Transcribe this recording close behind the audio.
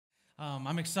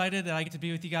I'm excited that I get to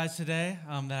be with you guys today,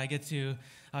 that I get to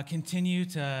continue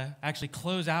to actually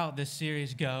close out this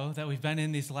series, Go, that we've been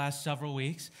in these last several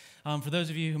weeks. For those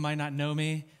of you who might not know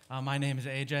me, my name is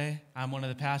AJ. I'm one of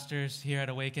the pastors here at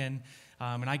Awaken,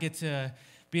 and I get to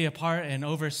be a part and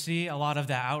oversee a lot of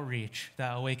the outreach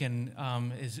that Awaken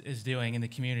is doing in the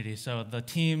community. So the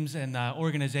teams and the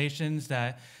organizations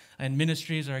and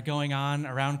ministries that are going on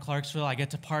around Clarksville, I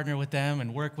get to partner with them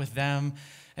and work with them,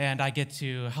 and I get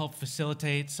to help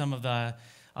facilitate some of the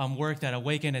work that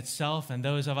Awaken itself and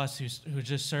those of us who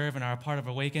just serve and are a part of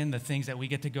Awaken, the things that we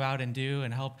get to go out and do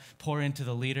and help pour into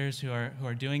the leaders who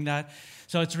are doing that.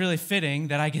 So it's really fitting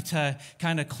that I get to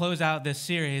kind of close out this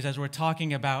series as we're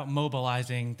talking about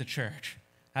mobilizing the church.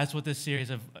 That's what this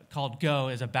series called Go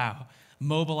is about,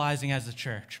 mobilizing as a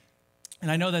church.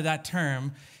 And I know that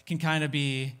term can kind of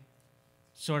be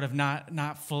sort of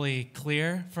not fully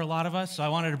clear for a lot of us, so I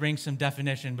wanted to bring some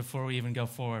definition before we even go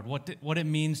forward. What it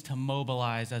means to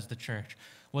mobilize as the church,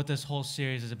 what this whole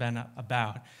series has been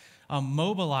about.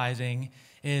 Mobilizing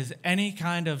is any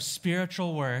kind of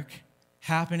spiritual work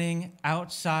happening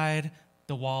outside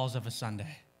the walls of a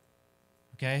Sunday.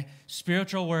 Okay?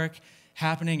 Spiritual work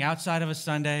happening outside of a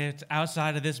Sunday. It's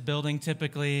outside of this building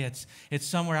typically. It's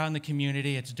somewhere out in the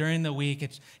community. It's during the week.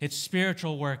 It's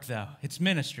spiritual work though. It's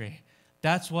ministry.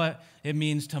 That's what it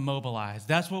means to mobilize.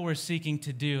 That's what we're seeking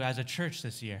to do as a church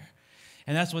this year.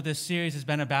 And that's what this series has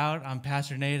been about.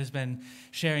 Pastor Nate has been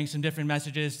sharing some different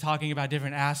messages, talking about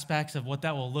different aspects of what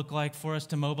that will look like for us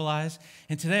to mobilize.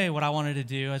 And today, what I wanted to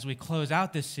do as we close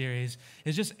out this series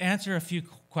is just answer a few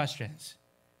questions,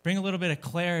 bring a little bit of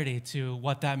clarity to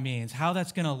what that means, how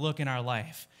that's going to look in our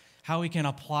life, how we can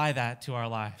apply that to our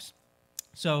lives.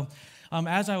 So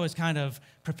as I was kind of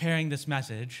preparing this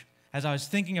message, as I was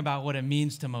thinking about what it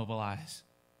means to mobilize,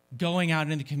 going out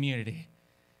in the community,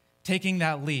 taking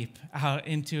that leap out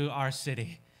into our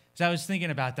city. As I was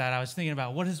thinking about that, I was thinking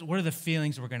about what are the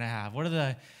feelings we're going to have? What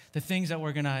are the things that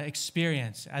we're going to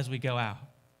experience as we go out?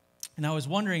 And I was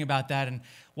wondering about that, and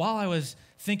while I was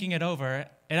thinking it over,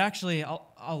 it actually,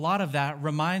 a lot of that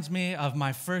reminds me of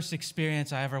my first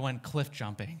experience I ever went cliff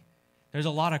jumping. There's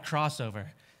a lot of crossover.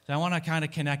 So I want to kind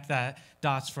of connect that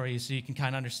dots for you so you can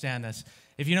kind of understand this.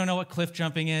 If you don't know what cliff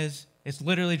jumping is, it's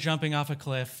literally jumping off a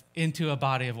cliff into a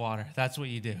body of water. That's what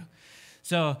you do.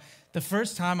 So the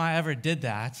first time I ever did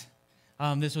that,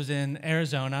 this was in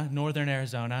Arizona, northern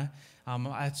Arizona.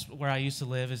 That's where I used to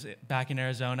live, is back in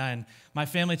Arizona. And my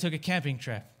family took a camping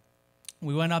trip.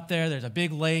 We went up there. There's a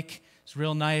big lake. It's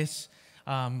real nice,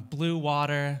 blue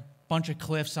water, bunch of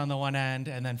cliffs on the one end,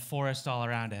 and then forest all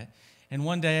around it. And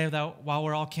one day, while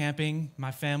we're all camping,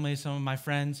 my family, some of my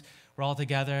friends, we're all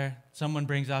together. Someone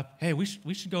brings up, hey, we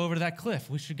should go over to that cliff.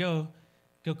 We should go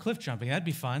cliff jumping. That'd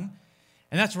be fun.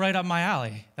 And that's right up my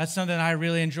alley. That's something I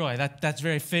really enjoy. That's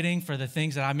very fitting for the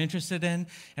things that I'm interested in.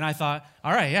 And I thought,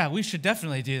 all right, yeah, we should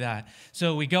definitely do that.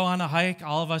 So we go on a hike.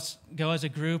 All of us go as a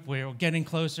group. We're getting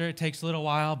closer. It takes a little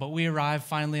while, but we arrive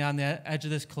finally on the edge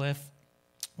of this cliff.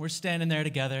 We're standing there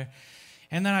together.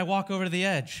 And then I walk over to the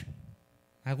edge.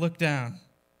 I look down.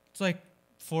 It's like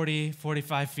 40,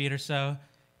 45 feet or so.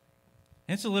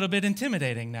 And it's a little bit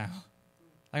intimidating now.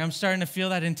 Like I'm starting to feel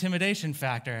that intimidation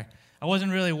factor. I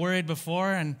wasn't really worried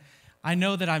before, and I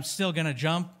know that I'm still going to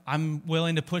jump. I'm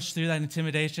willing to push through that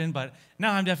intimidation, but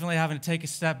now I'm definitely having to take a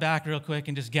step back real quick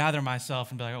and just gather myself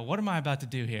and be like, oh, what am I about to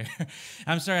do here?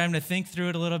 I'm having to think through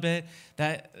it a little bit.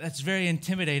 That's very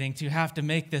intimidating to have to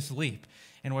make this leap.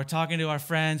 And we're talking to our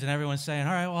friends, and everyone's saying,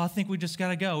 all right, well, I think we just got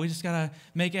to go. We just got to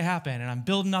make it happen. And I'm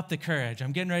building up the courage.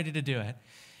 I'm getting ready to do it.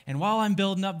 And while I'm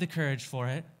building up the courage for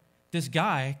it, this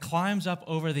guy climbs up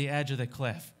over the edge of the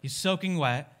cliff. He's soaking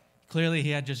wet. Clearly,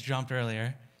 he had just jumped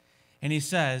earlier. And he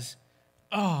says,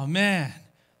 oh, man,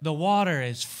 the water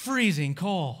is freezing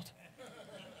cold.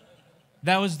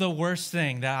 That was the worst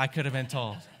thing that I could have been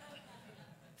told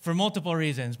for multiple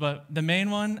reasons. But the main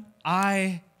one,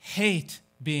 I hate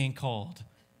being cold.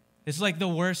 It's like the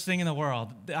worst thing in the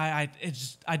world. I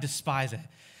despise it.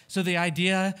 So the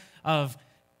idea of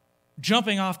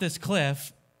jumping off this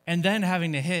cliff and then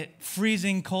having to hit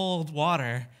freezing cold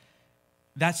water,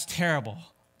 that's terrible.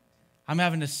 I'm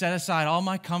having to set aside all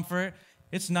my comfort.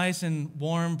 It's nice and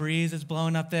warm breeze is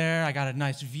blowing up there. I got a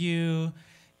nice view,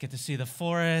 get to see the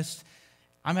forest.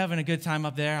 I'm having a good time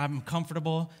up there. I'm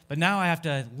comfortable. But now I have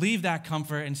to leave that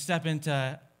comfort and step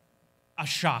into a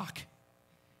shock.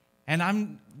 And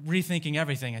I'm rethinking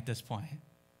everything at this point.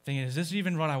 Thinking, is this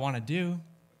even what I want to do?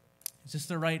 Is this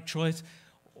the right choice?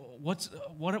 Why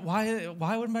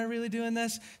am I really doing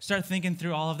this? Start thinking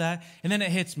through all of that. And then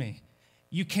it hits me.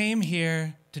 You came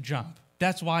here to jump.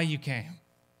 That's why you came.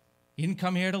 You didn't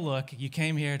come here to look. You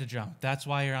came here to jump. That's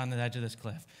why you're on the edge of this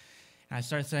cliff. And I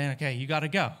start saying, okay, you got to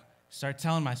go. Start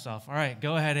telling myself, all right,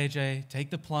 go ahead, AJ. Take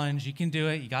the plunge. You can do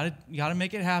it. You got to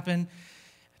make it happen.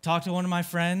 Talk to one of my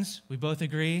friends. We both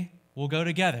agree. We'll go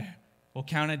together. We'll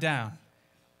count it down.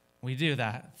 We do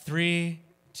that. 3,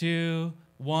 2,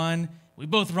 1. We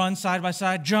both run side by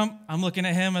side, jump. I'm looking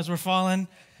at him as we're falling.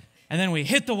 And then we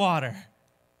hit the water.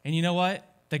 And you know what?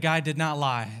 The guy did not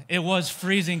lie. It was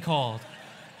freezing cold.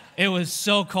 It was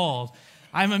so cold.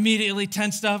 I'm immediately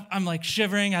tensed up. I'm like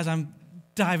shivering as I'm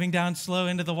diving down slow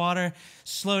into the water.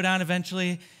 Slow down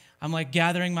eventually. I'm like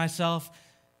gathering myself,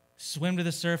 swim to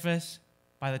the surface.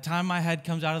 By the time my head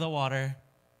comes out of the water,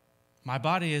 my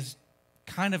body is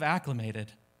kind of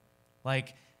acclimated.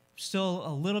 Like, still a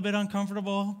little bit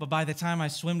uncomfortable, but by the time I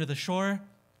swim to the shore,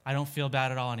 I don't feel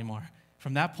bad at all anymore.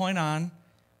 From that point on,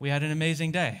 we had an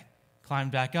amazing day.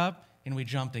 Climbed back up, and we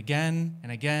jumped again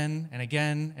and again and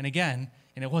again and again,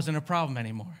 and it wasn't a problem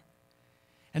anymore.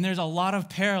 And there's a lot of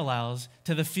parallels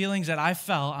to the feelings that I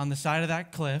felt on the side of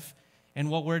that cliff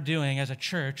and what we're doing as a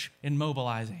church in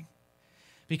mobilizing.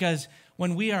 Because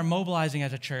when we are mobilizing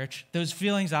as a church, those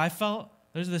feelings I felt,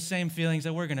 those are the same feelings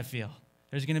that we're going to feel.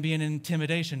 There's going to be an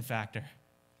intimidation factor.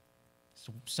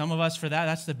 So some of us, for that,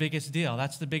 that's the biggest deal.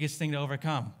 That's the biggest thing to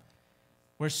overcome.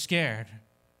 We're scared.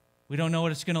 We don't know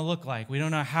what it's going to look like. We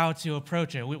don't know how to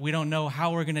approach it. We don't know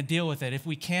how we're going to deal with it, if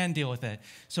we can deal with it.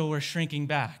 So we're shrinking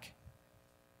back.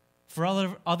 For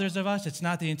others of us, it's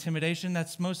not the intimidation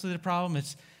that's mostly the problem.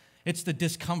 It's the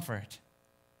discomfort.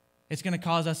 It's going to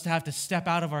cause us to have to step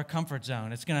out of our comfort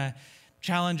zone. It's going to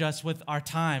challenge us with our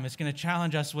time. It's going to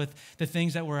challenge us with the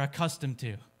things that we're accustomed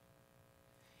to.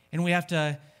 And we have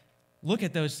to look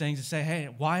at those things and say, hey,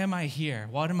 why am I here?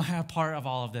 What am I a part of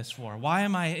all of this for? Why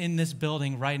am I in this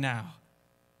building right now?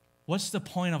 What's the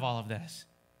point of all of this?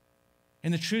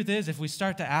 And the truth is, if we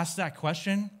start to ask that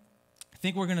question, I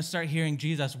think we're going to start hearing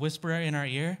Jesus whisper in our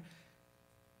ear,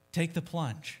 take the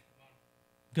plunge.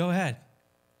 Go ahead.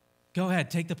 Go ahead,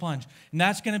 take the plunge. And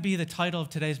that's going to be the title of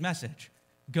today's message.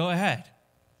 Go ahead,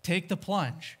 take the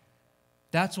plunge.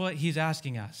 That's what he's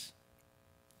asking us.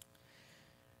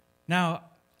 Now,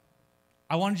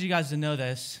 I wanted you guys to know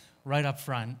this right up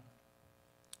front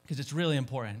because it's really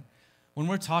important. When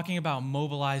we're talking about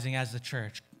mobilizing as the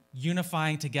church,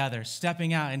 unifying together,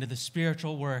 stepping out into the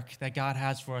spiritual work that God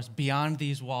has for us beyond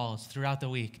these walls throughout the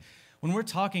week, when we're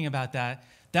talking about that,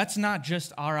 that's not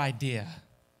just our idea.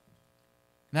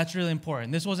 That's really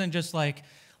important. This wasn't just like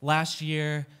last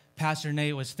year, Pastor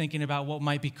Nate was thinking about what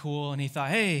might be cool, and he thought,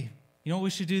 hey, you know what we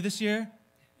should do this year?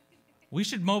 We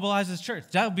should mobilize this church.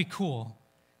 That would be cool.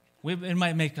 It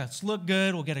might make us look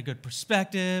good. We'll get a good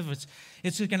perspective.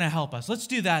 It's going to help us. Let's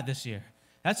do that this year.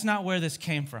 That's not where this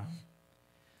came from.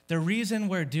 The reason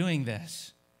we're doing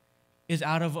this is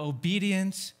out of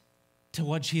obedience to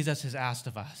what Jesus has asked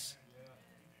of us.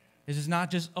 This is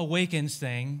not just Awaken's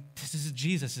thing. This is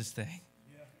Jesus' thing.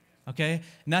 Okay?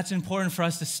 And that's important for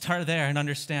us to start there and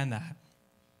understand that.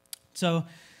 So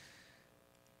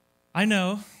I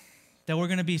know that we're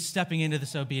going to be stepping into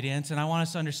this obedience, and I want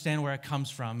us to understand where it comes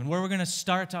from. And where we're going to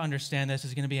start to understand this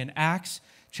is going to be in Acts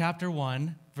chapter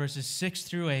 1, verses 6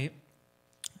 through 8.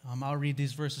 I'll read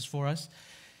these verses for us.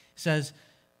 It says,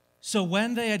 so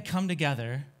when they had come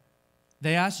together,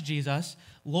 they asked Jesus,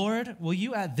 Lord, will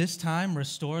you at this time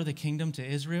restore the kingdom to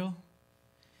Israel?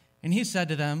 And he said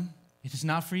to them, it is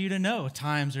not for you to know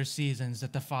times or seasons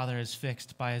that the Father has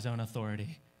fixed by his own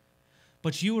authority.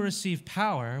 But you will receive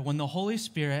power when the Holy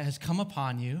Spirit has come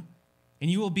upon you, and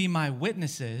you will be my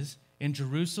witnesses in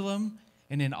Jerusalem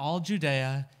and in all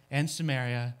Judea and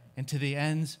Samaria and to the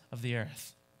ends of the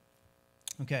earth.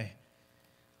 Okay,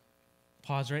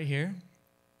 pause right here.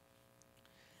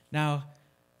 Now,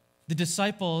 the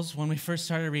disciples, when we first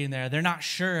started reading there, they're not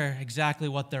sure exactly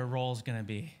what their role is going to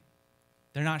be.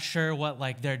 They're not sure what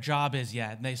their job is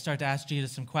yet. And they start to ask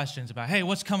Jesus some questions about, hey,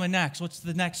 what's coming next? What's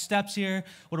the next steps here?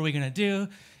 What are we going to do?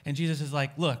 And Jesus is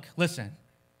like, look, listen,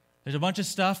 there's a bunch of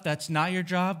stuff that's not your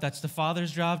job. That's the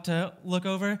Father's job to look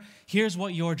over. Here's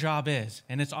what your job is,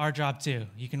 and it's our job too.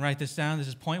 You can write this down. This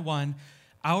is point 1.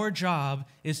 Our job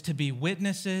is to be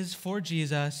witnesses for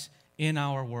Jesus in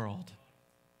our world.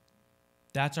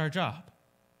 That's our job.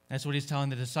 That's what he's telling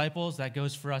the disciples. That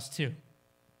goes for us too.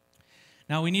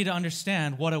 Now, we need to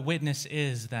understand what a witness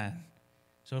is then.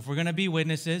 So if we're going to be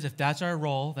witnesses, if that's our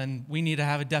role, then we need to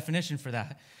have a definition for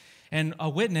that. And a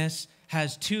witness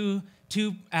has two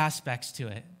aspects to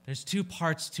it. There's 2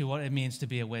 parts to what it means to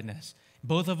be a witness.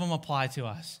 Both of them apply to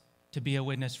us, to be a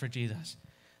witness for Jesus.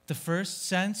 The first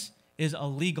sense is a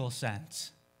legal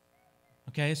sense.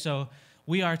 Okay, so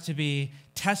we are to be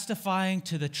testifying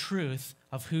to the truth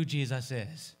of who Jesus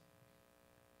is.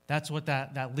 That's what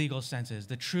that legal sense is.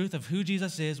 The truth of who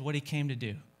Jesus is, what he came to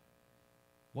do,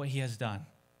 what he has done.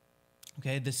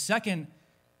 Okay, the second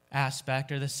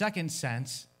aspect, or the second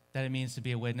sense that it means to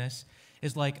be a witness,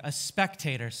 is like a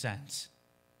spectator sense.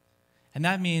 And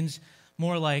that means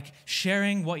more like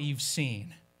sharing what you've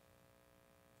seen.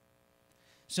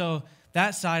 So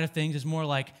that side of things is more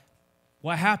like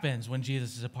what happens when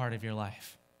Jesus is a part of your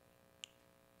life.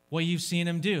 What you've seen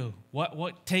him do,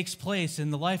 what takes place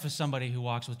in the life of somebody who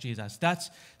walks with Jesus. That's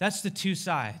the two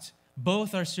sides.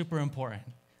 Both are super important.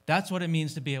 That's what it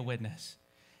means to be a witness.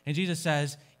 And Jesus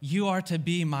says, you are to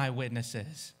be my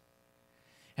witnesses.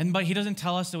 But he doesn't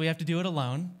tell us that we have to do it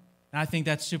alone. And I think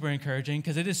that's super encouraging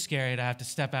because it is scary to have to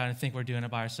step out and think we're doing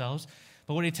it by ourselves.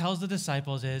 But what he tells the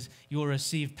disciples is, you will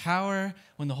receive power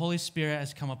when the Holy Spirit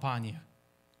has come upon you.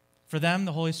 For them,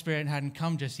 the Holy Spirit hadn't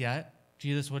come just yet.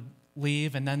 Jesus would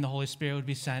leave, and then the Holy Spirit would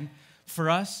be sent. For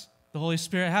us, the Holy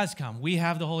Spirit has come. We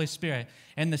have the Holy Spirit.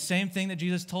 And the same thing that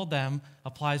Jesus told them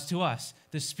applies to us.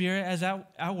 The Spirit is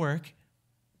at work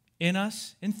in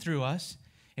us and through us.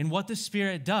 And what the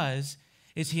Spirit does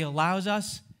is he allows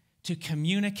us to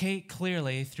communicate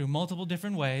clearly through multiple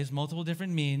different ways, multiple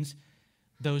different means,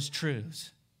 those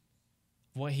truths.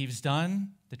 What he's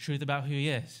done, the truth about who he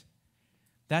is.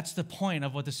 That's the point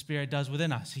of what the Spirit does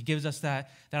within us. He gives us that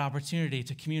opportunity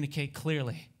to communicate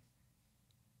clearly.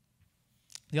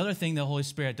 The other thing the Holy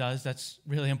Spirit does that's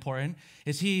really important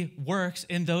is he works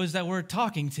in those that we're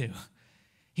talking to.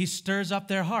 He stirs up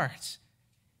their hearts.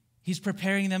 He's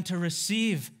preparing them to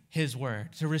receive his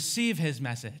word, to receive his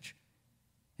message,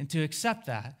 and to accept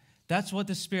that. That's what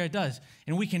the Spirit does.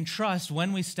 And we can trust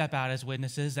when we step out as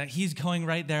witnesses that he's going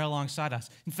right there alongside us.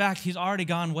 In fact, he's already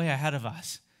gone way ahead of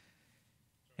us.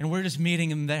 And we're just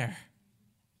meeting him there.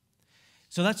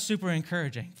 So that's super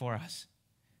encouraging for us.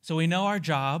 So we know our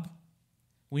job.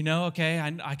 We know, okay,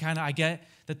 I get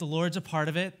that the Lord's a part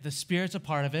of it. The Spirit's a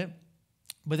part of it.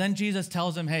 But then Jesus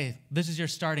tells them, hey, this is your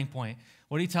starting point.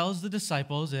 What he tells the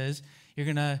disciples is, you're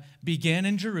going to begin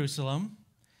in Jerusalem,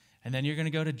 and then you're going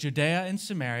to go to Judea and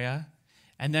Samaria,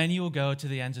 and then you will go to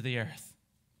the ends of the earth.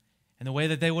 And the way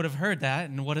that they would have heard that,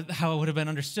 and how it would have been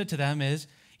understood to them is,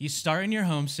 you start in your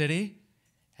home city,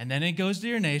 and then it goes to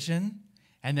your nation,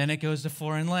 and then it goes to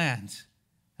foreign lands.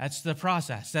 That's the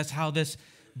process. That's how this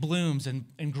blooms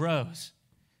and grows.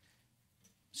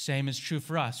 Same is true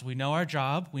for us. We know our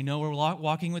job. We know we're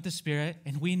walking with the Spirit,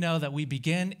 and we know that we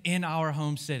begin in our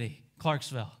home city,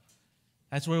 Clarksville.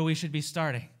 That's where we should be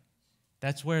starting.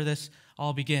 That's where this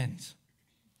all begins.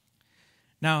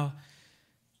 Now,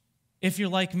 if you're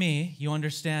like me, you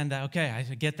understand that, okay, I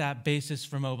get that basis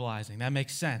for mobilizing. That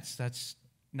makes sense. That's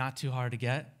not too hard to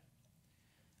get.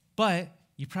 But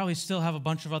you probably still have a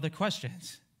bunch of other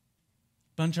questions,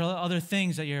 a bunch of other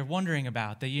things that you're wondering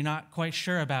about, that you're not quite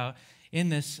sure about in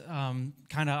this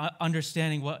kind of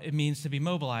understanding what it means to be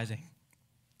mobilizing.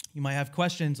 You might have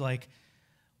questions like,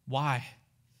 why?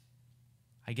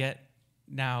 I get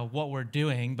now what we're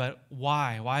doing, but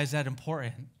why? Why is that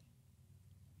important?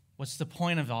 What's the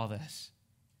point of all this?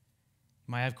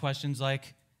 You might have questions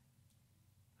like,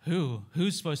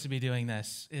 who's supposed to be doing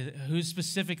this? Who's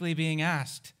specifically being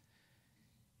asked?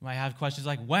 You might have questions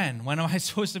like, when am I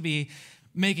supposed to be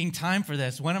making time for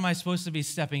this? When am I supposed to be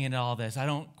stepping into all this? I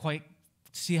don't quite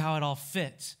see how it all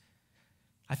fits.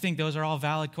 I think those are all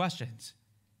valid questions.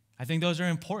 I think those are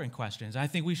important questions. I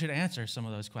think we should answer some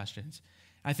of those questions.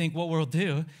 I think what we'll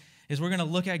do is we're going to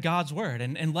look at God's word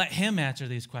and let him answer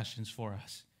these questions for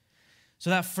us. So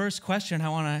that first question I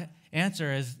want to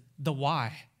answer is the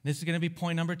why. This is going to be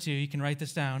point number 2. You can write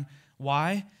this down.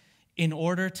 Why? In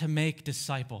order to make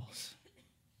disciples.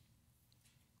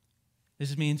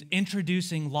 This means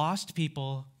introducing lost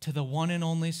people to the one and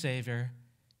only Savior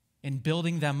and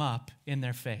building them up in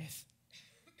their faith.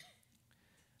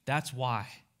 That's why.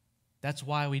 That's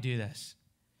why we do this.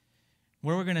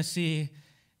 Where we're going to see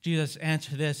Jesus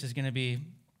answer this is going to be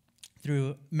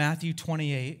through Matthew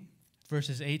 28,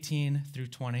 verses 18 through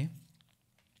 20. It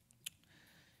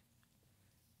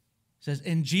says,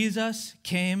 and Jesus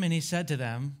came and he said to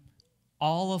them,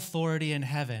 all authority in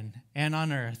heaven and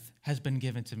on earth has been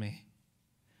given to me.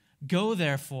 Go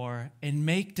therefore and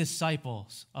make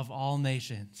disciples of all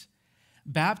nations,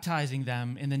 baptizing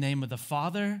them in the name of the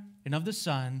Father and of the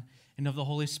Son and of the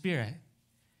Holy Spirit,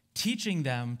 teaching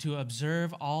them to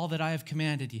observe all that I have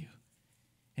commanded you.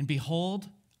 And behold,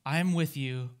 I am with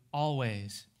you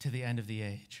always to the end of the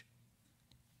age.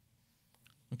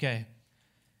 Okay.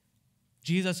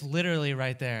 Jesus literally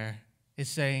right there is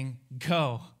saying,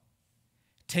 go,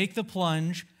 take the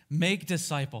plunge, make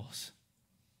disciples.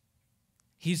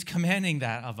 He's commanding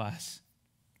that of us.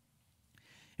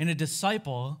 And a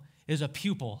disciple is a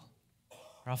pupil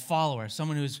or a follower,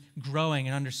 someone who's growing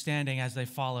and understanding as they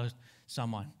follow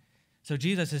someone. So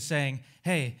Jesus is saying,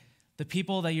 hey, the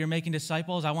people that you're making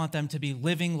disciples, I want them to be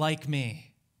living like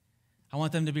me. I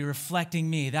want them to be reflecting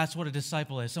me. That's what a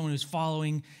disciple is, someone who's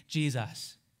following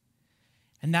Jesus.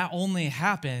 And that only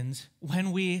happens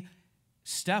when we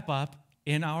step up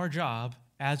in our job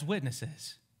as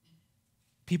witnesses.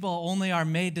 People only are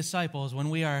made disciples when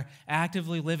we are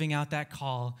actively living out that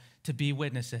call to be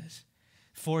witnesses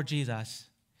for Jesus.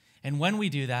 And when we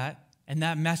do that, and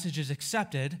that message is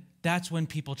accepted, that's when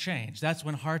people change. That's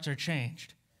when hearts are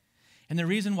changed. And the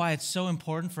reason why it's so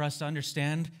important for us to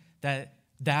understand that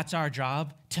that's our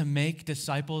job, to make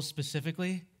disciples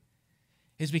specifically,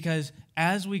 is because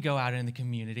as we go out in the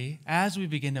community, as we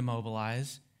begin to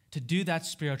mobilize, to do that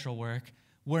spiritual work,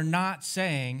 we're not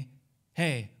saying,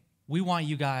 hey, we want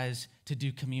you guys to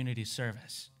do community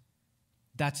service.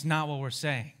 That's not what we're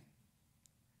saying.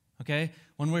 Okay?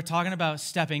 When we're talking about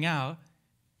stepping out,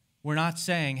 we're not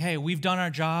saying, hey, we've done our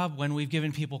job when we've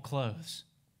given people clothes.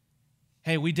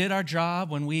 Hey, we did our job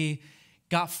when we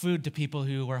got food to people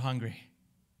who were hungry.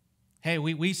 Hey,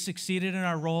 we succeeded in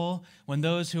our role when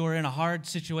those who were in a hard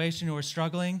situation, who were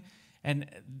struggling, and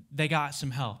they got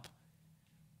some help.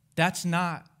 That's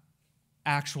not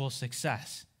actual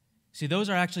success. See, those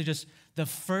are actually just the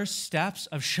first steps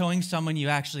of showing someone you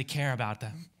actually care about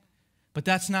them. But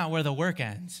that's not where the work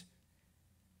ends.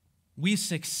 We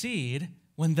succeed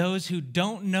when those who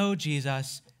don't know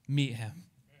Jesus meet him.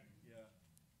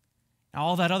 Now,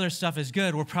 all that other stuff is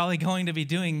good. We're probably going to be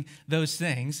doing those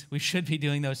things. We should be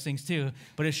doing those things too,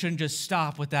 but it shouldn't just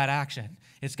stop with that action.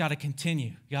 It's got to continue.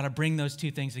 You got to bring those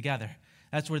two things together.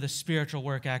 That's where the spiritual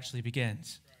work actually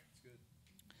begins.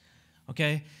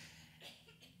 Okay?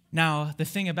 Now, the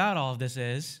thing about all of this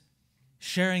is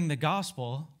sharing the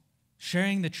gospel,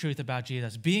 sharing the truth about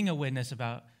Jesus, being a witness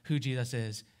about who Jesus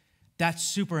is, that's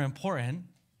super important.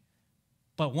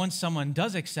 But once someone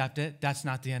does accept it, that's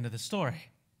not the end of the story.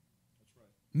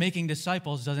 Making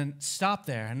disciples doesn't stop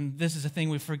there. And this is a thing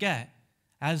we forget.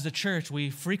 As the church, we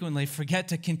frequently forget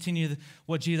to continue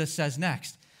what Jesus says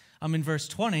next. In verse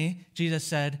 20, Jesus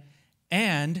said,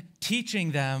 and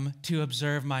teaching them to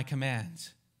observe my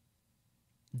commands.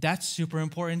 That's super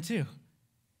important too.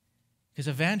 Because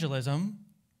evangelism,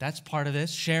 that's part of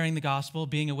this. Sharing the gospel,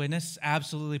 being a witness, is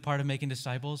absolutely part of making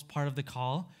disciples, part of the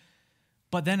call.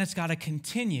 But then it's got to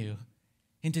continue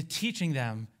into teaching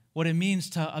them what it means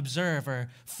to observe or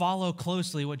follow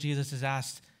closely what Jesus has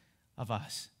asked of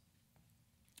us.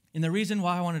 And the reason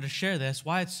why I wanted to share this,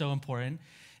 why it's so important,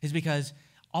 is because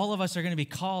all of us are going to be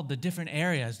called to different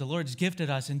areas. The Lord's gifted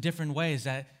us in different ways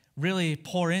that really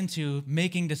pour into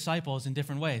making disciples in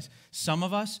different ways. Some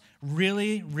of us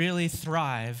really, really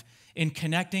thrive in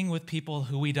connecting with people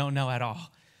who we don't know at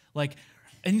all. Like,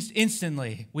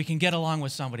 instantly, we can get along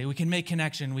with somebody. We can make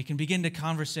connection. We can begin to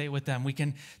conversate with them. We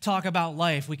can talk about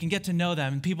life. We can get to know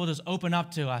them. And people just open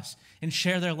up to us and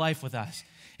share their life with us.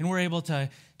 And we're able to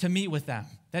meet with them.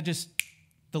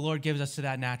 The Lord gives us to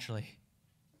that naturally.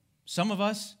 Some of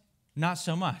us, not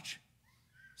so much.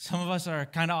 Some of us are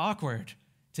kind of awkward,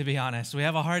 to be honest. We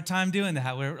have a hard time doing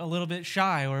that. We're a little bit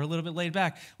shy or a little bit laid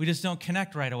back. We just don't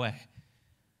connect right away.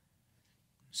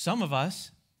 Some of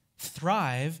us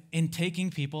thrive in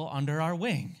taking people under our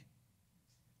wing.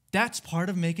 That's part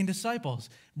of making disciples,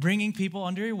 bringing people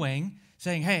under your wing,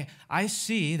 saying, hey, I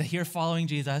see that you're following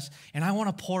Jesus, and I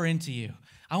want to pour into you.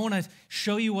 I want to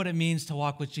show you what it means to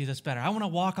walk with Jesus better. I want to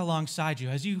walk alongside you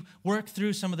as you work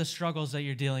through some of the struggles that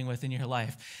you're dealing with in your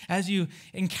life. As you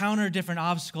encounter different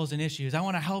obstacles and issues, I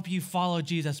want to help you follow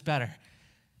Jesus better.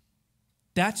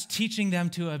 That's teaching them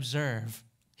to observe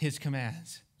his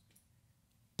commands.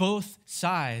 Both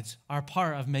sides are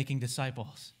part of making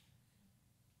disciples.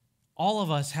 All of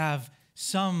us have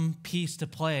some piece to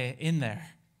play in there.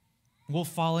 We'll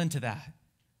fall into that.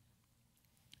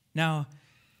 Now,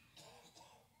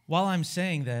 while I'm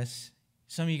saying this,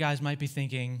 some of you guys might be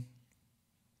thinking,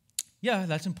 yeah,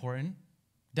 that's important.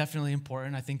 Definitely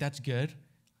important. I think that's good.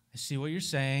 I see what you're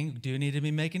saying. We do need to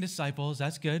be making disciples.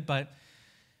 That's good. But,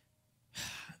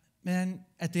 man,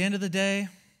 at the end of the day,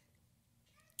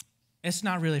 it's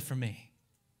not really for me.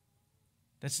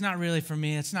 That's not really for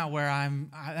me. It's not where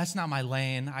that's not my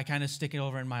lane. I kind of stick it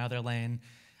over in my other lane.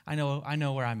 I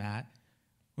know where I'm at.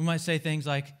 We might say things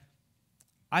like,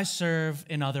 I serve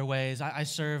in other ways. I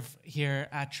serve here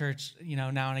at church,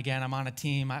 now and again. I'm on a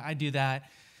team. I do that.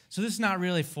 So this is not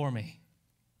really for me.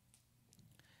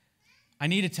 I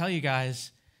need to tell you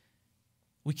guys,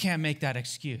 we can't make that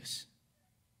excuse.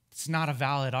 It's not a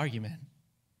valid argument.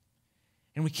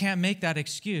 And we can't make that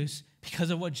excuse because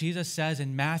of what Jesus says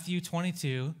in Matthew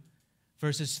 22,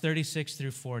 verses 36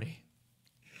 through 40.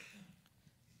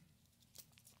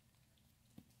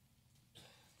 It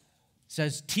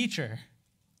says, "Teacher,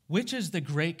 which is the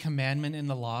great commandment in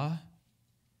the law?"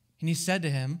 And he said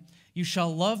to him, "You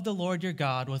shall love the Lord your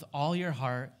God with all your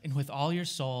heart and with all your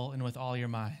soul and with all your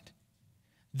mind.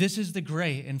 This is the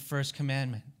great and first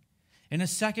commandment. And a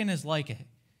second is like it.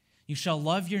 You shall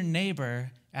love your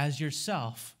neighbor as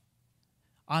yourself.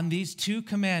 On these two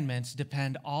commandments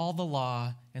depend all the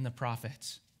law and the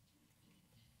prophets."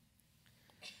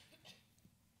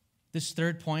 This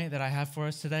third point that I have for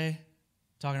us today,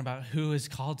 talking about who is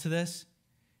called to this,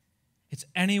 it's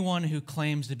anyone who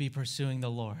claims to be pursuing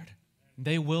the Lord.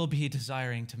 They will be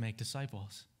desiring to make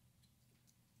disciples.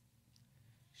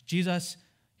 Jesus,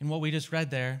 in what we just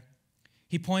read there,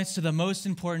 he points to the most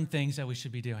important things that we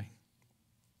should be doing.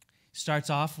 He starts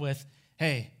off with,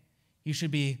 hey, you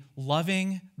should be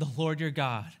loving the Lord your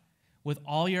God with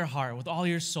all your heart, with all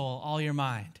your soul, all your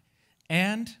mind.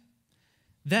 And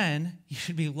then you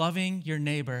should be loving your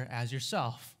neighbor as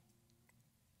yourself.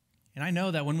 And I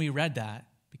know that when we read that,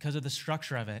 because of the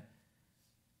structure of it,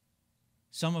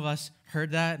 some of us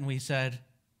heard that and we said,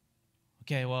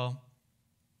 okay, well,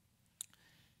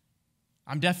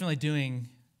 I'm definitely doing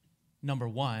number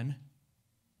one.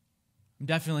 I'm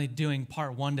definitely doing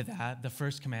part one to that, the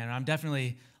first commandment. I'm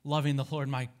definitely loving the Lord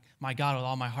my God with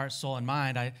all my heart, soul, and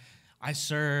mind. I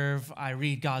serve, I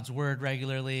read God's word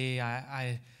regularly.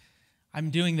 I'm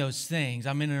doing those things.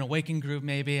 I'm in an awakened group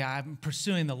maybe. I'm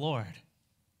pursuing the Lord.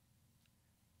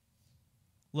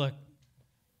 Look,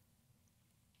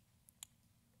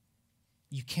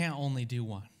 you can't only do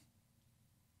one.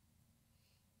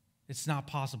 It's not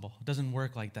possible. It doesn't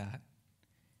work like that.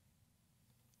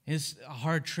 It's a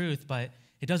hard truth, but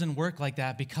it doesn't work like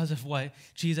that because of what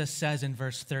Jesus says in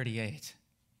verse 38.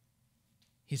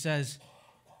 He says,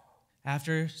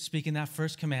 after speaking that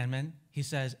first commandment, he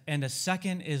says, and a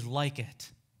second is like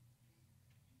it.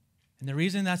 And the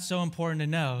reason that's so important to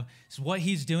know is what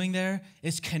he's doing there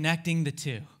is connecting the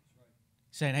two.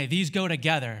 Saying, hey, these go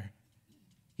together.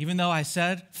 Even though I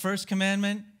said first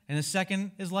commandment and the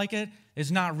second is like it, it's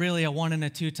not really a one and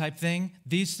a two type thing.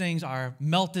 These things are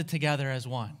melted together as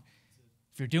one.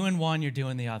 If you're doing one, you're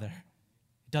doing the other.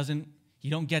 You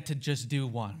don't get to just do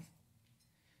one.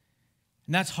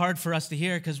 And that's hard for us to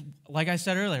hear because, like I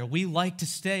said earlier, we like to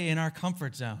stay in our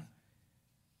comfort zone.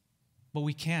 But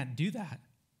we can't do that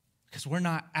because we're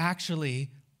not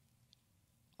actually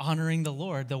honoring the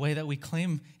Lord the way that we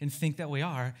claim and think that we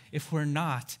are if we're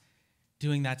not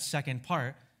doing that second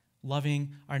part,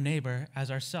 loving our neighbor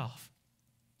as ourselves.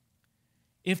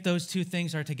 If those two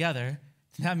things are together,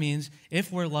 that means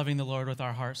if we're loving the Lord with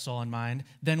our heart, soul, and mind,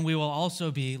 then we will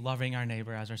also be loving our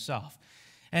neighbor as ourselves.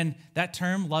 And that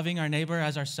term, loving our neighbor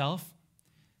as ourselves,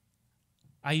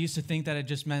 I used to think that it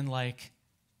just meant like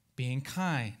being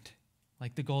kind,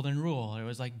 like the golden rule. It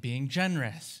was like being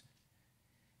generous.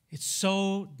 It's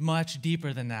so much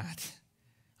deeper than that,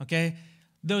 okay?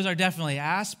 Those are definitely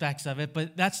aspects of it,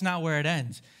 but that's not where it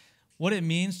ends. What it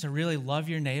means to really love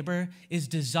your neighbor is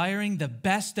desiring the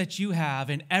best that you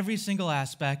have in every single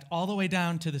aspect, all the way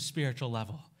down to the spiritual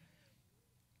level.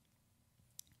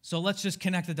 So let's just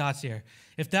connect the dots here.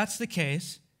 If that's the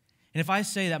case, and if I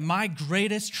say that my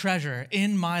greatest treasure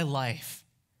in my life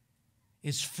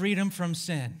is freedom from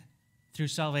sin through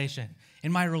salvation,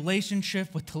 in my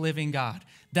relationship with the living God,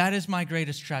 that is my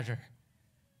greatest treasure,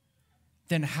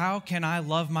 then how can I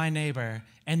love my neighbor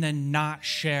and then not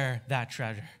share that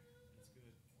treasure?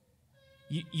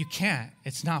 You can't.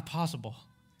 It's not possible.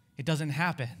 It doesn't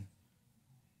happen.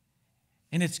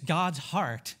 And it's God's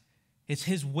heart. It's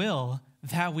his will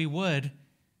that we would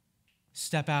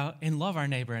step out and love our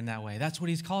neighbor in that way. That's what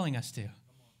he's calling us to.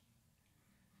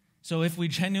 So if we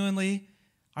genuinely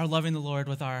are loving the Lord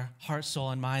with our heart, soul,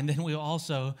 and mind, then we'll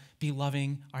also be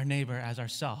loving our neighbor as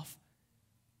ourselves.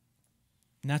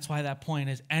 And that's why that point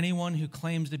is anyone who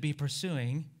claims to be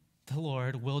pursuing the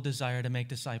Lord will desire to make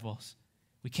disciples.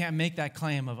 We can't make that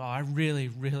claim of, oh, I really,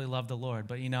 really love the Lord,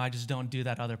 but, I just don't do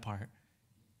that other part.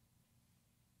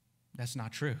 That's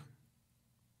not true.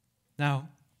 Now,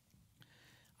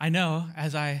 I know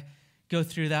as I go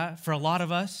through that, for a lot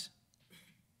of us,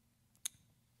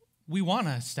 we want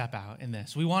to step out in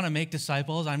this. We want to make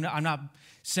disciples. I'm not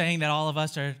saying that all of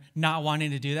us are not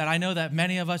wanting to do that. I know that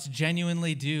many of us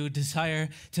genuinely do desire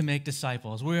to make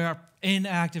disciples. We are in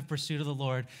active pursuit of the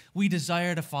Lord. We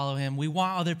desire to follow him. We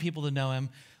want other people to know him.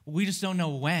 We just don't know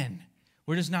when.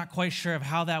 We're just not quite sure of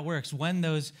how that works, when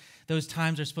those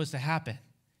times are supposed to happen.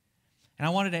 And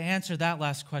I wanted to answer that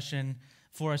last question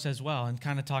for us as well and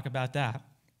kind of talk about that.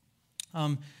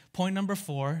 point number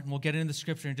 4, and we'll get into the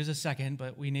scripture in just a second,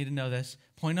 but we need to know this.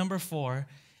 Point number 4,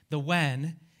 the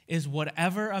when is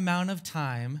whatever amount of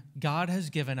time God has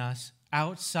given us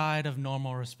outside of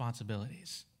normal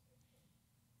responsibilities.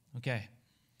 Okay.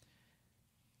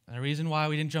 And the reason why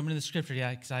we didn't jump into the scripture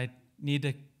yet, because I need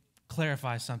to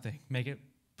clarify something, make it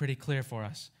pretty clear for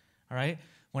us. All right?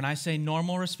 When I say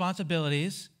normal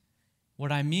responsibilities,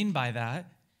 what I mean by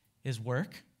that is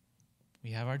work.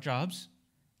 We have our jobs.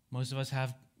 Most of us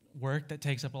have work that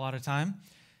takes up a lot of time.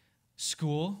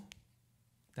 School,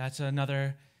 that's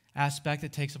another aspect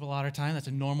that takes up a lot of time. That's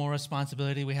a normal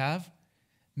responsibility we have.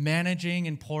 Managing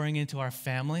and pouring into our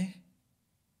family,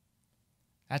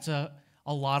 that's a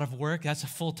lot of work. That's a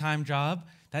full-time job.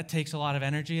 That takes a lot of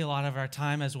energy, a lot of our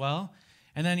time as well.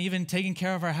 And then even taking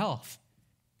care of our health.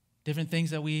 Different things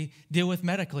that we deal with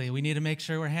medically, we need to make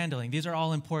sure we're handling. These are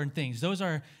all important things. Those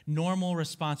are normal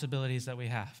responsibilities that we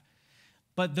have.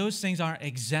 But those things aren't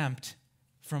exempt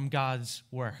from God's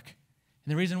work.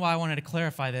 And the reason why I wanted to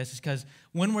clarify this is because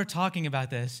when we're talking about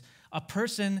this, a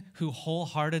person who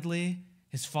wholeheartedly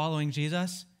is following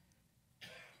Jesus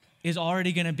is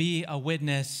already going to be a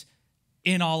witness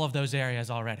in all of those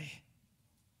areas already.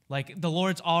 Like the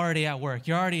Lord's already at work.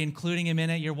 You're already including him in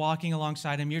it. You're walking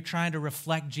alongside him. You're trying to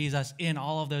reflect Jesus in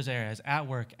all of those areas, at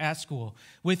work, at school,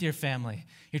 with your family.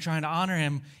 You're trying to honor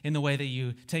him in the way that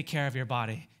you take care of your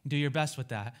body. Do your best with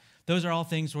that. Those are all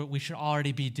things we should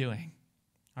already be doing.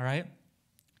 All right?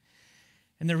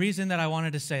 And the reason that I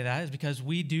wanted to say that is because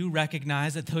we do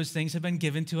recognize that those things have been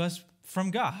given to us from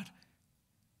God.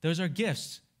 Those are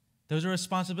gifts. Those are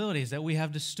responsibilities that we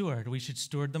have to steward. We should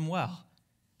steward them well.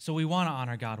 So we want to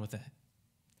honor God with it.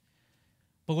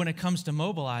 But when it comes to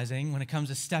mobilizing, when it comes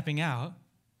to stepping out,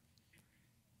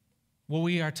 what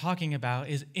we are talking about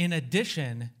is in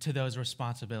addition to those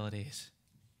responsibilities.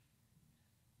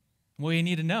 What you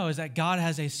need to know is that God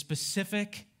has a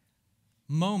specific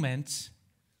moment.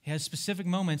 He has specific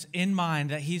moments in mind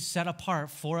that he's set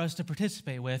apart for us to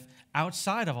participate with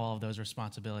outside of all of those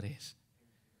responsibilities.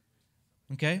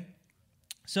 Okay?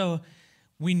 So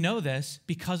we know this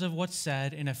because of what's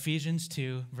said in Ephesians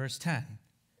 2, verse 10.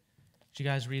 Would you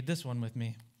guys read this one with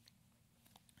me?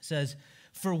 It says,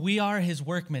 "For we are his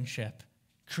workmanship,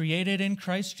 created in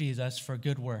Christ Jesus for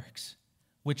good works,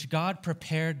 which God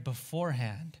prepared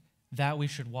beforehand that we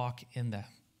should walk in them."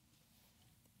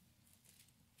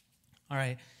 All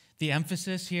right, the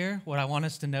emphasis here, what I want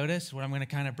us to notice, what I'm going to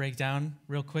kind of break down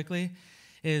real quickly,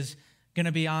 is going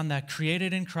to be on that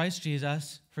created in Christ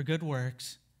Jesus for good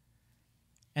works,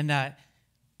 and that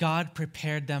God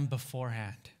prepared them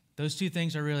beforehand. Those two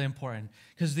things are really important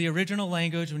because the original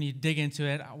language, when you dig into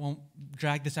it, I won't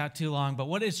drag this out too long, but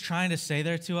what it's trying to say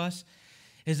there to us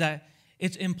is that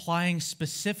it's implying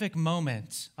specific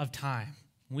moments of time.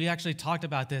 We actually talked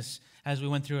about this as we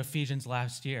went through Ephesians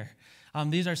last year.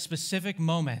 These are specific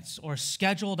moments or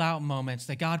scheduled out moments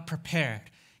that God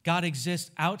prepared. God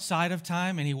exists outside of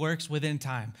time and he works within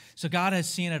time. So God has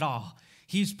seen it all.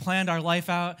 He's planned our life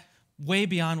out way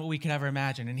beyond what we could ever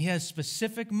imagine. And he has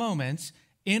specific moments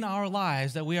in our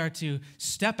lives that we are to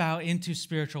step out into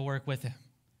spiritual work with him.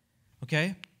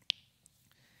 Okay?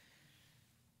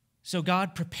 So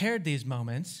God prepared these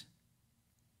moments,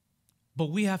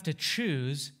 but we have to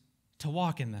choose to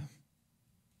walk in them.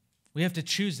 We have to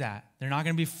choose that. They're not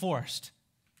going to be forced.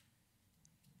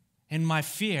 And my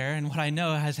fear, and what I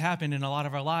know has happened in a lot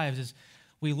of our lives, is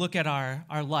we look at our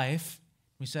life,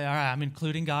 we say, all right, I'm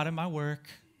including God in my work,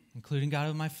 including God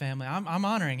in my family. I'm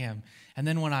honoring him. And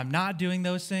then when I'm not doing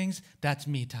those things, that's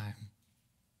me time.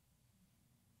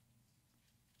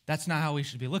 That's not how we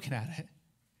should be looking at it.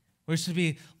 We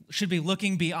should be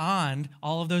looking beyond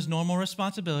all of those normal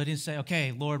responsibilities and say,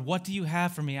 okay, Lord, what do you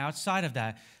have for me outside of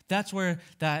that? That's where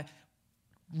that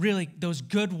really, those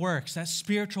good works, that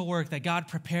spiritual work that God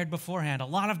prepared beforehand, a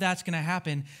lot of that's going to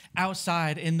happen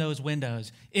outside in those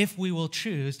windows if we will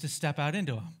choose to step out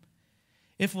into them,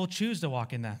 if we'll choose to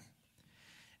walk in them.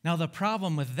 Now, the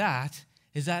problem with that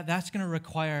is that that's going to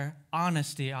require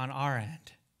honesty on our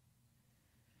end.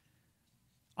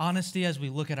 Honesty as we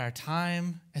look at our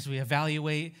time, as we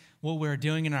evaluate what we're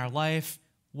doing in our life,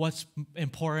 what's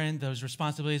important, those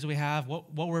responsibilities we have,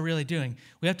 what we're really doing.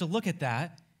 We have to look at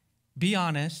that, be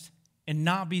honest, and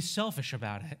not be selfish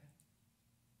about it.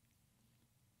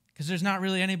 Because there's not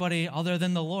really anybody other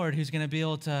than the Lord who's going to be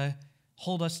able to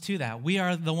hold us to that. We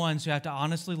are the ones who have to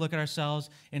honestly look at ourselves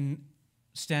and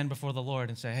stand before the Lord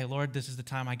and say, hey, Lord, this is the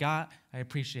time I got. I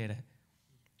appreciate it.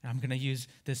 And I'm going to use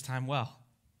this time well.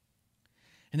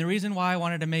 And the reason why I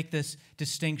wanted to make this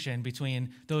distinction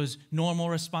between those normal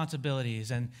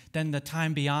responsibilities and then the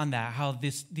time beyond that, how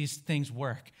these things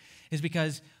work, is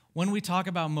because when we talk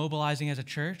about mobilizing as a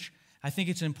church, I think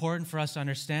it's important for us to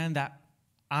understand that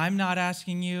I'm not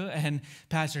asking you, and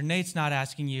Pastor Nate's not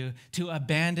asking you to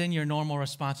abandon your normal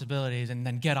responsibilities and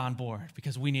then get on board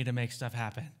because we need to make stuff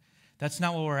happen. That's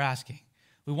not what we're asking.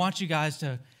 We want you guys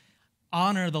to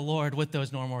honor the Lord with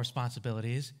those normal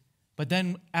responsibilities, but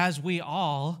then as we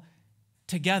all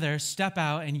together step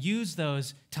out and use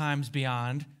those times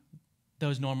beyond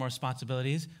those normal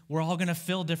responsibilities, we're all going to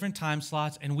fill different time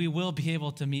slots, and we will be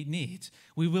able to meet needs.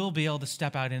 We will be able to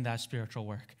step out into that spiritual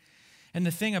work. And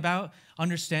the thing about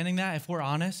understanding that, if we're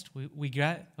honest, we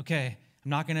get, okay, I'm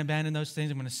not going to abandon those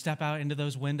things. I'm going to step out into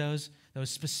those windows,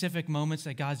 those specific moments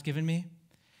that God's given me.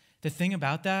 The thing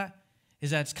about that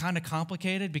is that it's kind of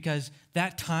complicated because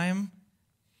that time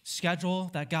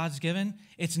schedule that God's given,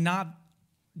 it's not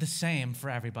the same for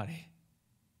everybody.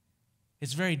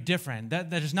 It's very different.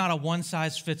 There's not a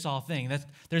one-size-fits-all thing.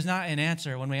 There's not an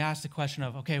answer when we ask the question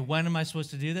of, okay, when am I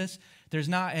supposed to do this? There's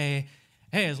not a,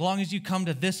 hey, as long as you come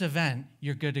to this event,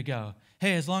 you're good to go.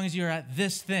 Hey, as long as you're at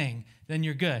this thing, then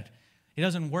you're good. It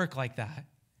doesn't work like that.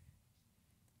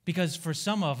 Because for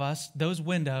some of us, those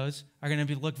windows are going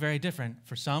to look very different.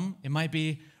 For some, it might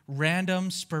be random,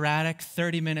 sporadic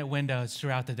 30-minute windows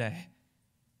throughout the day.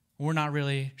 We're not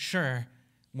really sure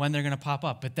when they're going to pop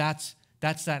up, but that's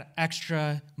that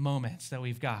extra moments that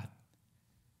we've got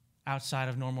outside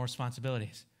of normal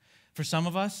responsibilities. For some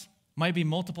of us, it might be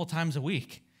multiple times a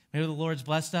week. Maybe the Lord's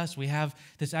blessed us. We have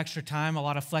this extra time, a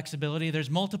lot of flexibility. There's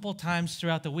multiple times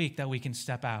throughout the week that we can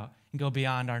step out and go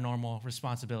beyond our normal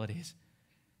responsibilities.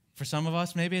 For some of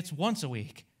us, maybe it's once a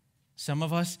week. Some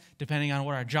of us, depending on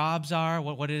what our jobs are,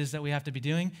 what it is that we have to be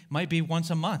doing, might be once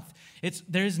a month.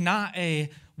 There's not a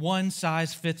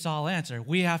one-size-fits-all answer.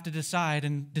 We have to decide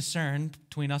and discern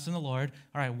between us and the Lord,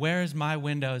 all right, where is my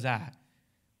windows at?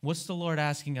 What's the Lord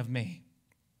asking of me?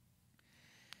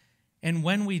 And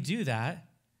when we do that,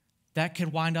 that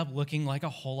could wind up looking like a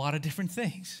whole lot of different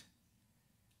things.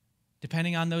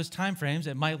 Depending on those time frames,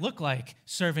 it might look like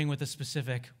serving with a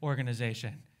specific organization.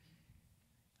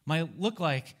 It might look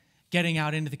like getting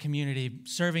out into the community,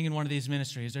 serving in one of these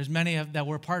ministries. There's many that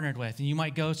we're partnered with, and you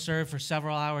might go serve for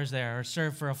several hours there or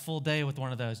serve for a full day with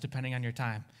one of those, depending on your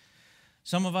time.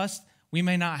 Some of us, we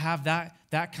may not have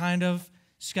that kind of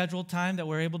scheduled time that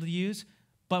we're able to use,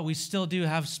 but we still do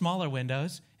have smaller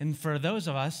windows. And for those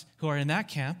of us who are in that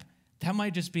camp, that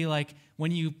might just be like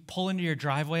when you pull into your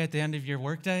driveway at the end of your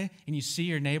workday and you see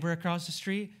your neighbor across the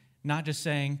street, not just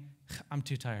saying, I'm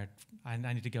too tired, I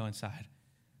need to go inside.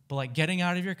 But like getting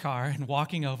out of your car and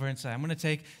walking over and saying, I'm going to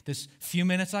take this few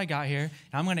minutes I got here,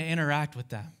 and I'm going to interact with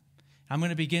them. I'm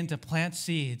going to begin to plant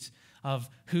seeds of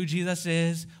who Jesus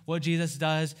is, what Jesus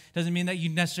does. Doesn't mean that you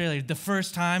necessarily, the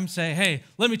first time, say, hey,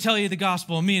 let me tell you the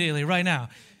gospel immediately, right now.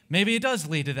 Maybe it does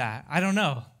lead to that. I don't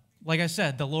know. Like I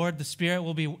said, the Lord, the Spirit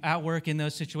will be at work in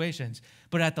those situations.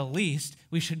 But at the least,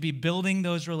 we should be building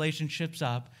those relationships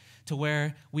up to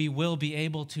where we will be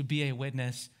able to be a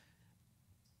witness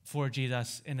for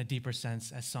Jesus in a deeper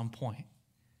sense at some point.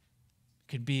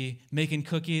 Could be making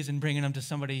cookies and bringing them to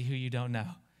somebody who you don't know.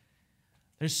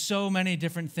 There's so many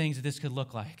different things that this could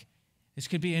look like. This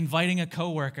could be inviting a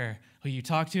coworker who you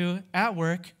talk to at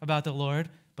work about the Lord,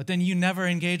 but then you never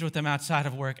engage with them outside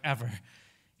of work ever.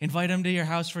 Invite them to your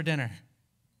house for dinner.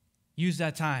 Use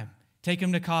that time. Take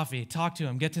them to coffee. Talk to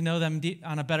them. Get to know them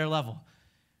on a better level.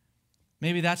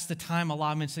 Maybe that's the time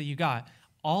allotments that you got.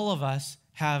 All of us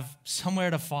have somewhere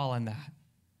to fall in that.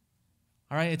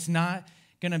 All right? It's not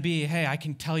going to be, hey, I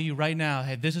can tell you right now,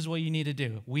 hey, this is what you need to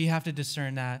do. We have to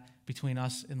discern that between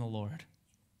us and the Lord.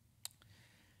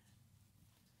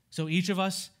 So each of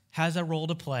us has a role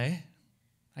to play.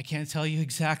 I can't tell you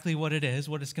exactly what it is,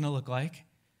 what it's going to look like.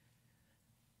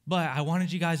 But I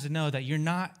wanted you guys to know that you're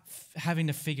not having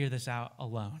to figure this out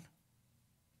alone.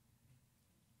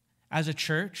 As a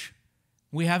church,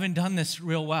 we haven't done this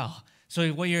real well. So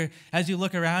as you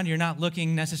look around, you're not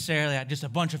looking necessarily at just a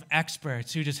bunch of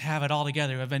experts who just have it all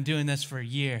together, who have been doing this for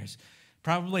years.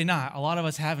 Probably not. A lot of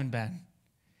us haven't been.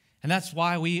 And that's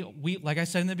why we like I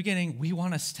said in the beginning, we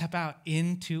want to step out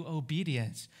into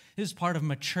obedience. This is part of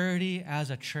maturity as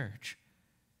a church.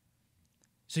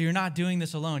 So you're not doing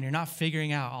this alone. You're not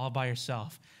figuring out all by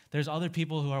yourself. There's other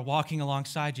people who are walking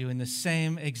alongside you in the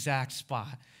same exact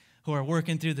spot, who are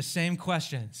working through the same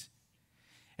questions.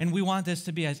 And we want this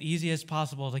to be as easy as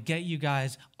possible to get you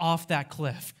guys off that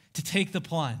cliff, to take the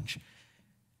plunge,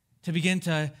 to begin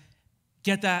to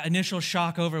get that initial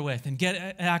shock over with and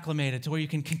get acclimated to where you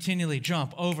can continually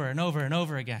jump over and over and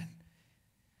over again.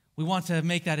 We want to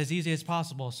make that as easy as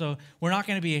possible. So we're not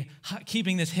going to be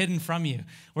keeping this hidden from you.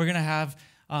 We're going to have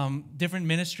different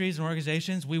ministries and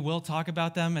organizations. We will talk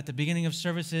about them at the beginning of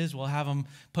services. We'll have them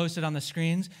posted on the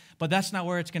screens. But that's not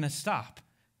where it's going to stop.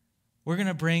 We're going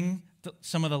to bring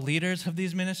some of the leaders of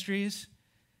these ministries,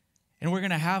 and we're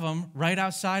going to have them right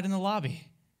outside in the lobby,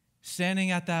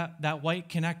 standing at that white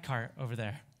Connect cart over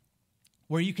there,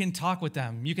 where you can talk with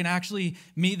them. You can actually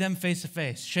meet them face to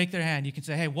face, shake their hand. You can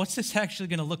say, hey, what's this actually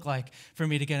going to look like for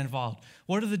me to get involved?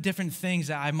 What are the different things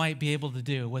that I might be able to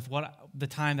do with the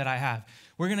time that I have?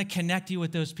 We're going to connect you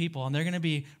with those people, and they're going to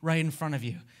be right in front of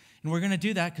you. And we're going to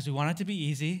do that because we want it to be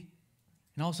easy,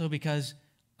 and also because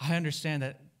I understand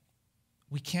that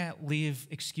we can't leave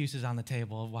excuses on the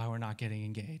table of why we're not getting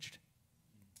engaged.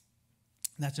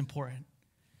 And that's important.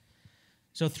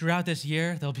 So throughout this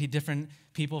year, there'll be different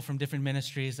people from different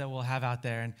ministries that we'll have out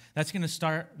there. And that's going to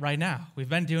start right now. We've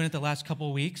been doing it the last couple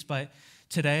of weeks, but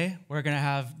today we're going to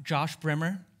have Josh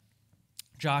Brimmer.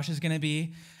 Josh is going to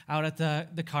be out at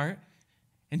the cart.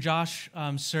 And Josh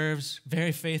serves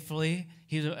very faithfully.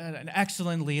 He's an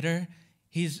excellent leader.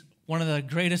 He's one of the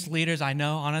greatest leaders I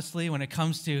know, honestly, when it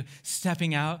comes to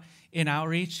stepping out in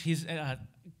outreach. He's a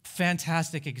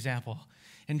fantastic example.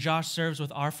 And Josh serves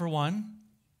with R for One.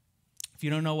 If you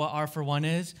don't know what R for One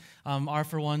is, R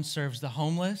for One serves the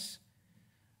homeless.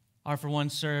 R for One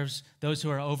serves those who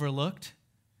are overlooked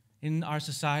in our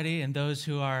society and those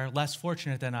who are less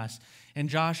fortunate than us. And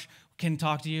Josh can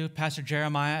talk to you, Pastor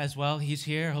Jeremiah as well. He's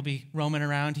here. He'll be roaming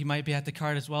around. He might be at the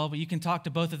cart as well. But you can talk to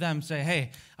both of them and say,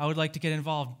 hey, I would like to get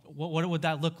involved. What would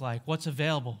that look like? What's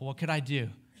available? What could I do?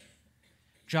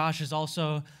 Josh is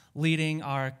also leading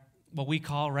our, what we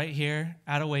call right here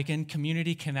at Awaken,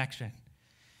 Community Connection.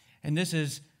 And this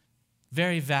is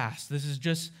very vast. This is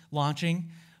just launching.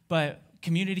 But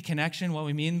community connection, what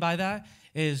we mean by that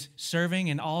is serving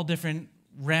in all different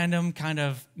random kind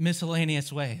of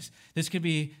miscellaneous ways. This could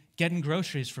be getting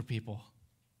groceries for people.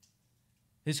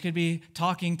 This could be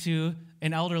talking to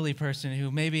an elderly person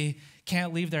who maybe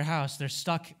can't leave their house. They're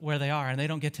stuck where they are and they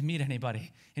don't get to meet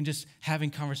anybody, and just having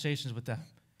conversations with them.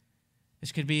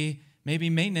 This could be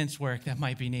maybe maintenance work that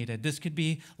might be needed. This could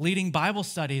be leading Bible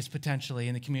studies potentially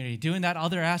in the community, doing that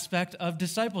other aspect of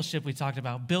discipleship we talked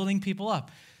about, building people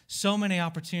up. So many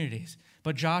opportunities.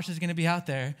 But Josh is going to be out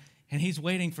there, and he's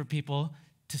waiting for people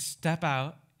to step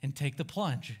out and take the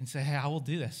plunge and say, hey, I will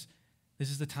do this.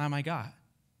 This is the time I got.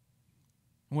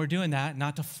 And we're doing that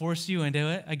not to force you into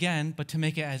it, again, but to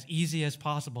make it as easy as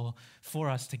possible for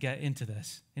us to get into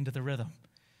this, into the rhythm.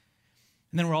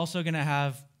 And then we're also going to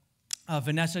have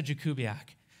Vanessa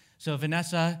Jakubiak. So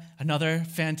Vanessa, another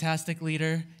fantastic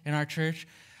leader in our church,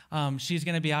 she's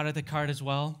going to be out at the cart as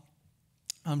well.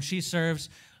 She serves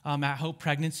at Hope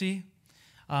Pregnancy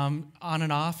on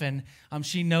and off, and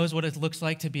she knows what it looks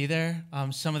like to be there,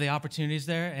 some of the opportunities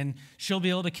there, and she'll be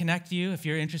able to connect you if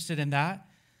you're interested in that.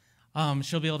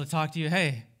 She'll be able to talk to you,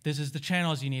 hey, this is the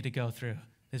channels you need to go through.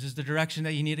 This is the direction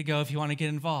that you need to go if you want to get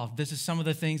involved. This is some of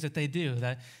the things that they do.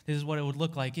 This is what it would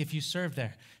look like if you served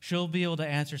there. She'll be able to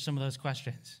answer some of those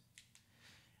questions.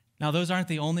 Now, those aren't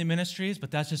the only ministries,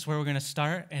 but that's just where we're going to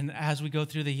start. And as we go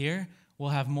through the year,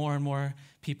 we'll have more and more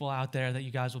people out there that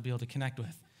you guys will be able to connect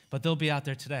with. But they'll be out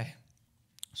there today.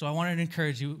 So I wanted to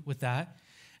encourage you with that.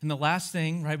 And the last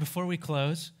thing, right before we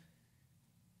close,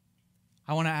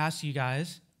 I want to ask you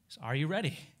guys, are you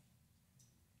ready?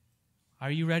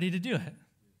 Are you ready to do it?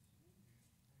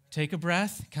 Take a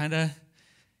breath, kind of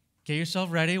get yourself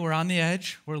ready. We're on the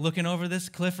edge. We're looking over this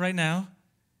cliff right now.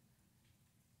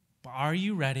 But are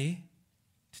you ready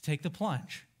to take the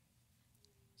plunge?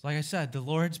 So like I said, the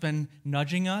Lord's been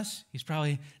nudging us. He's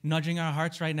probably nudging our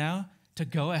hearts right now to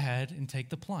go ahead and take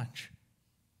the plunge.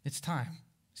 It's time.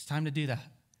 It's time to do that.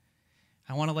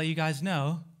 I want to let you guys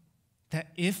know that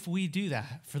if we do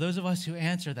that, for those of us who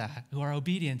answer that, who are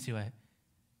obedient to it,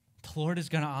 the Lord is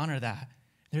going to honor that.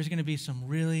 There's going to be some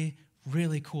really,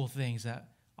 really cool things that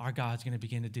our God's going to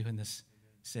begin to do in this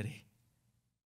city.